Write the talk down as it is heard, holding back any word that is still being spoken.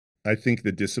I think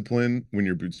the discipline when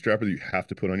you're bootstrapper that you have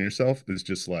to put on yourself is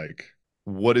just like,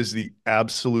 what is the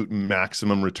absolute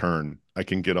maximum return I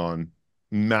can get on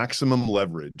maximum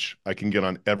leverage I can get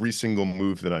on every single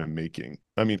move that I'm making?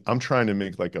 I mean, I'm trying to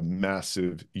make like a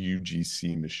massive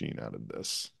UGC machine out of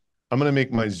this. I'm going to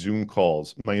make my Zoom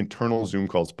calls, my internal Zoom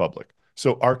calls public.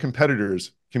 So our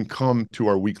competitors can come to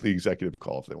our weekly executive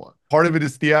call if they want. Part of it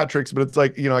is theatrics, but it's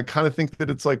like, I kind of think that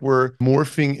it's like we're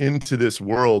morphing into this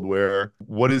world where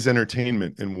what is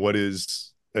entertainment and what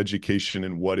is education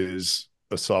and what is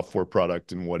a software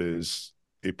product and what is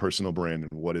a personal brand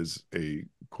and what is a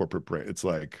corporate brand. It's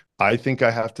like, I think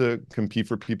I have to compete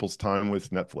for people's time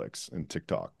with Netflix and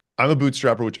TikTok. I'm a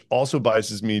bootstrapper, which also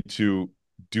biases me to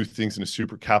do things in a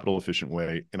super capital efficient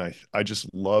way. And I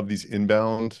just love these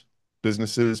inbound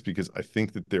businesses because I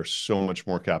think that they're so much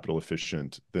more capital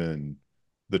efficient than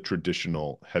the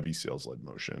traditional heavy sales led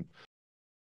motion.